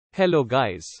Hello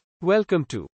guys. Welcome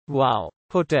to Wow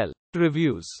Hotel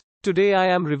Reviews. Today I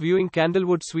am reviewing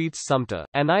Candlewood Suites Sumter,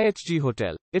 an IHG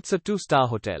hotel. It's a 2-star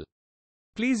hotel.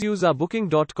 Please use our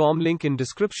booking.com link in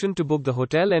description to book the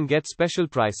hotel and get special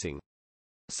pricing.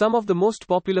 Some of the most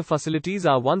popular facilities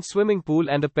are one swimming pool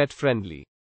and a pet-friendly.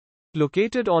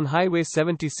 Located on Highway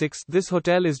 76, this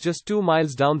hotel is just 2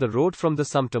 miles down the road from the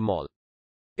Sumter Mall.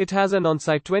 It has an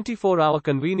on-site 24-hour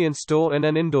convenience store and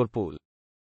an indoor pool.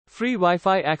 Free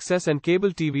Wi-Fi access and cable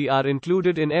TV are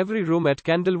included in every room at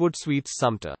Candlewood Suites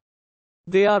Sumter.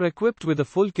 They are equipped with a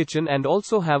full kitchen and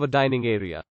also have a dining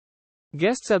area.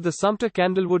 Guests at the Sumter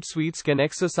Candlewood Suites can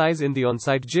exercise in the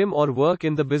on-site gym or work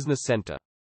in the business center.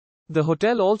 The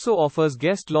hotel also offers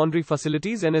guest laundry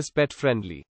facilities and is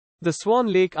pet-friendly. The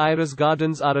Swan Lake Iris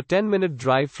Gardens are a 10-minute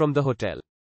drive from the hotel.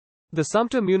 The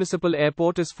Sumter Municipal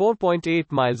Airport is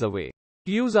 4.8 miles away.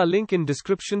 Use our link in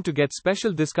description to get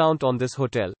special discount on this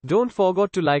hotel. Don't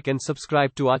forget to like and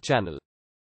subscribe to our channel.